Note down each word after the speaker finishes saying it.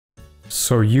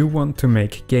So you want to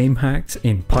make game hacks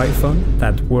in Python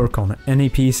that work on any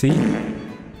PC?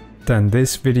 Then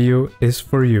this video is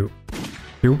for you.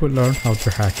 You will learn how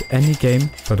to hack any game,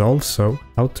 but also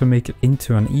how to make it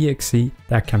into an exe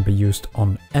that can be used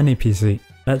on any PC.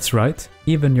 That's right,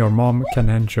 even your mom can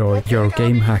enjoy your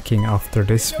game hacking after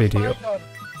this video.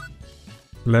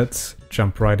 Let's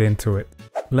jump right into it.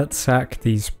 Let's hack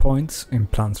these points in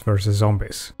Plants vs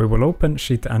Zombies. We will open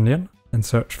Cheat Engine and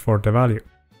search for the value.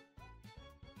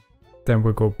 Then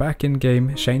we'll go back in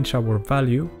game, change our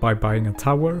value by buying a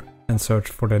tower and search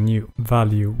for the new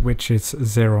value, which is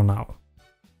 0 now.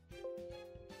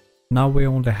 Now we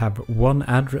only have one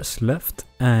address left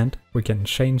and we can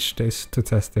change this to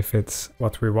test if it's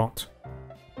what we want.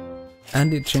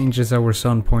 And it changes our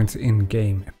sun points in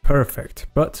game. Perfect.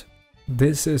 But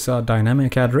this is a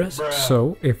dynamic address,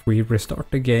 so if we restart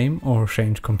the game or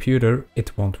change computer,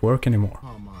 it won't work anymore.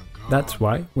 That's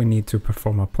why we need to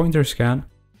perform a pointer scan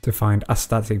to find a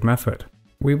static method.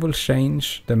 We will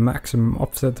change the maximum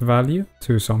offset value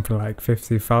to something like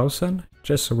 50,000,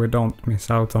 just so we don't miss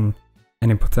out on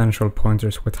any potential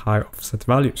pointers with high offset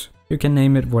values. You can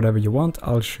name it whatever you want,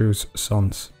 I'll choose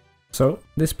suns. So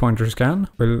this pointer scan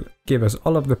will give us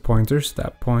all of the pointers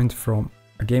that point from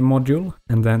a game module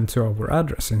and then to our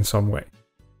address in some way.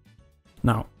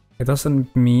 Now, it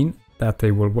doesn't mean that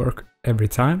they will work every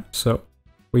time, so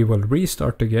we will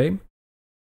restart the game,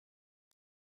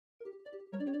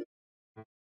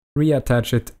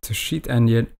 reattach it to Cheat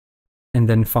Engine, and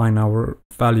then find our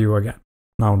value again.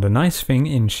 Now the nice thing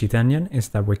in Cheat Engine is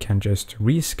that we can just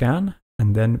rescan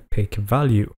and then pick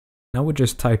value. Now we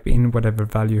just type in whatever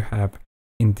value you have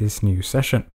in this new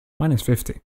session. Mine is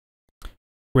 50.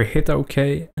 We hit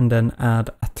OK and then add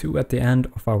a 2 at the end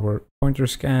of our pointer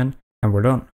scan and we're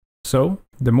done. So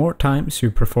the more times you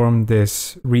perform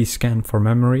this rescan for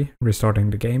memory, restarting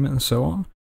the game and so on,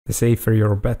 the safer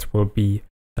your bet will be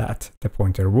that the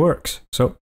pointer works.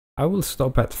 So I will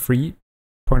stop at 3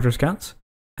 pointer scans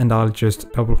and I'll just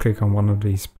double click on one of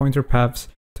these pointer paths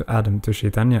to add them to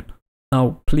Cheat Engine.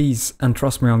 Now please, and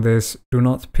trust me on this, do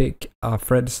not pick a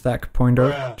thread stack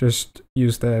pointer, just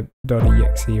use the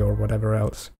 .exe or whatever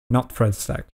else, not thread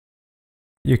stack.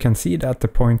 You can see that the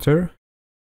pointer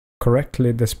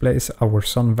correctly displays our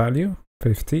sun value,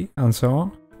 50 and so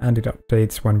on, and it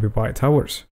updates when we buy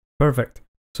towers. Perfect.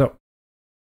 So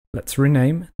let's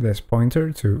rename this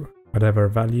pointer to whatever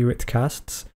value it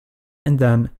casts and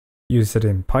then use it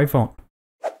in Python.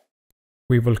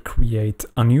 We will create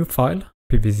a new file,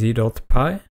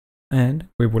 pvz.py, and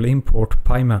we will import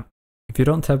pymem. If you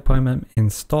don't have pymem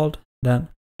installed, then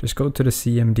just go to the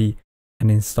cmd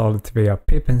and install it via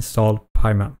pip install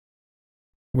pymem.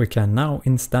 We can now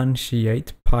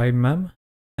instantiate pymem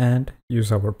and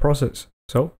use our process.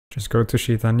 So just go to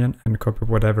Cheat Engine and copy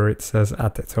whatever it says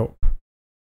at the top.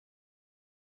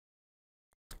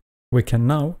 We can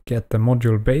now get the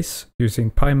module base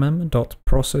using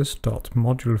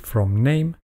pymem.process.module from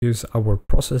name, use our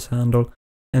process handle,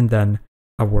 and then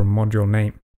our module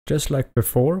name. Just like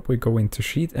before, we go into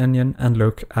Cheat Engine and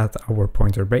look at our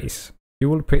pointer base. You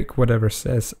will pick whatever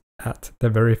says at the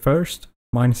very first.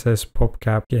 Mine says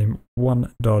PopCap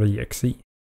game1.exe.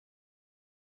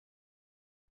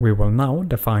 We will now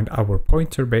define our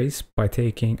pointer base by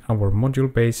taking our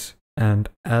module base and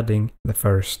adding the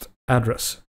first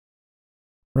address.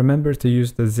 Remember to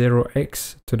use the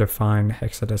 0x to define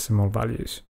hexadecimal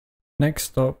values.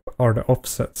 Next up are the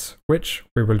offsets, which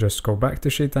we will just go back to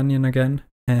Cheat Engine again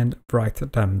and write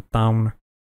them down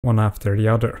one after the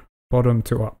other, bottom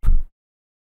to up.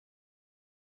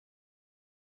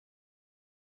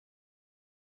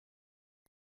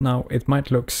 Now it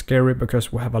might look scary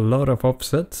because we have a lot of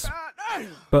offsets,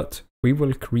 but we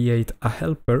will create a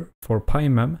helper for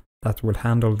pymem that will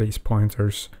handle these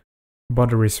pointers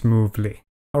buttery smoothly,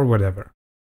 or whatever.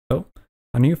 So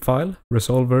a new file,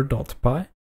 resolver.py,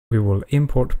 we will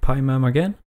import pymem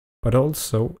again, but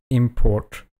also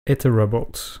import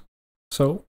iterables.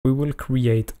 So we will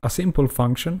create a simple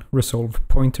function, resolve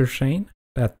pointer chain,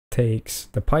 that takes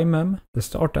the pymem, the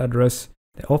start address,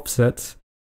 the offsets,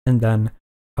 and then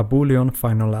a boolean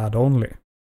final add only.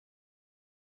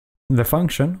 The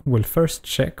function will first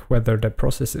check whether the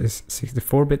process is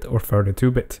 64-bit or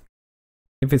 32-bit.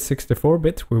 If it's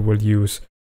 64-bit, we will use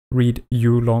read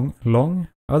ulong long,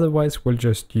 otherwise we'll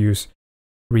just use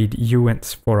read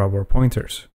uints for our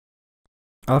pointers.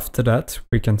 After that,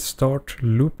 we can start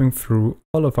looping through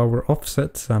all of our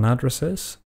offsets and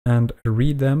addresses and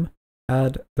read them,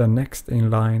 add the next in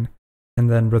line, and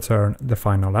then return the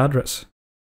final address.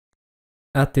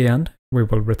 At the end, we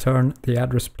will return the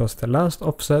address plus the last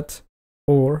offset,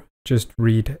 or just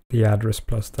read the address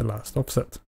plus the last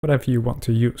offset. whatever you want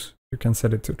to use. You can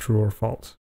set it to true or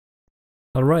false.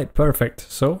 Alright, perfect.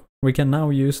 So we can now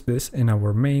use this in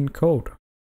our main code.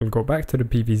 We'll go back to the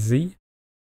PVZ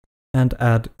and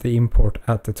add the import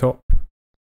at the top.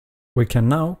 We can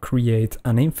now create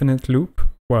an infinite loop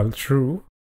while true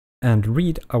and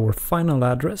read our final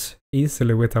address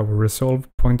easily with our resolve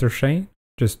pointer chain.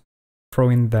 Just throw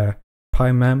in the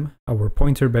pymem, our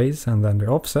pointer base, and then the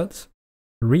offsets,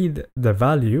 read the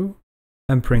value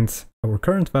and print our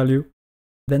current value,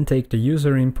 then take the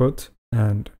user input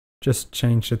and just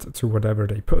change it to whatever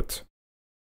they put.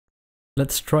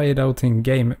 Let's try it out in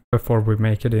game before we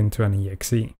make it into an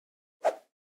exe.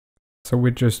 So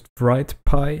we just write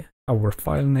py, our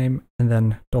file name, and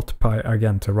then .py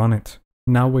again to run it.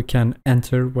 Now we can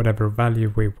enter whatever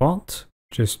value we want,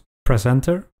 just press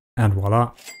enter, and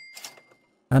voila.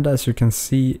 And as you can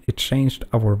see, it changed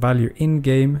our value in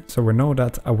game, so we know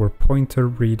that our pointer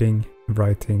reading and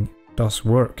writing does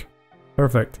work.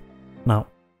 Perfect. Now,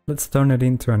 let's turn it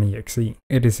into an exe.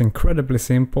 It is incredibly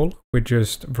simple. We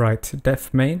just write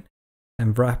def main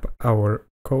and wrap our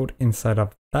code inside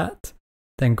of that.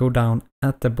 Then go down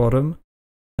at the bottom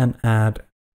and add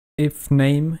if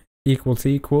name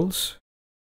equals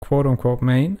quote unquote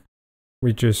main.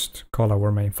 We just call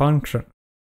our main function.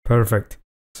 Perfect.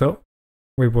 So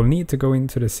we will need to go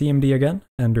into the CMD again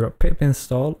and do a pip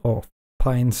install of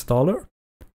pyinstaller.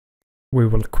 We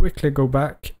will quickly go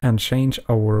back and change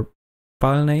our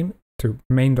file name to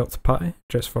main.py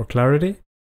just for clarity.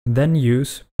 Then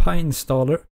use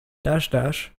pyinstaller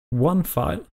 -- one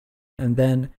file and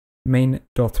then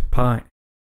main.py.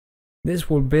 This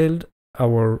will build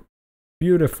our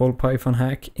beautiful Python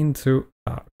hack into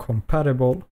a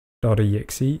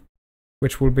compatible.exe,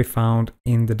 which will be found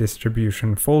in the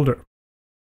distribution folder.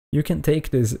 You can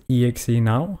take this exe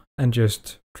now and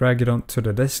just drag it onto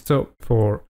the desktop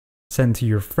or send to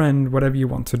your friend, whatever you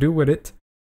want to do with it,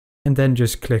 and then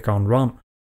just click on run.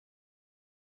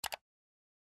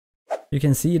 You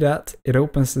can see that it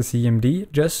opens the CMD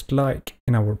just like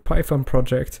in our Python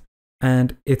project,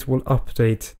 and it will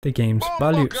update the game's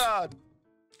values.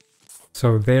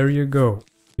 So there you go,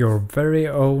 your very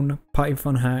own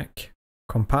Python hack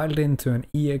compiled into an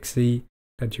exe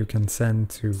that you can send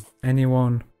to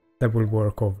anyone that will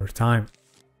work over time.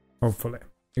 Hopefully,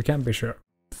 you can't be sure.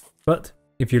 But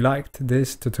if you liked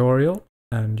this tutorial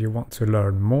and you want to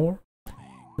learn more,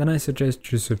 then I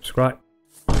suggest you subscribe.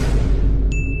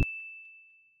 If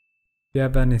you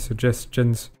have any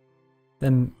suggestions,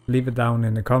 then leave it down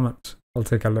in the comments. I'll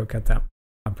take a look at them,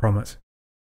 I promise.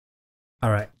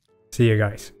 Alright, see you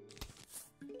guys.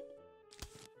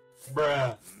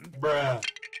 Bruh.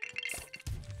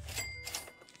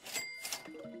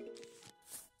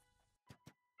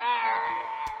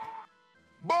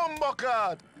 Bomba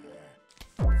card!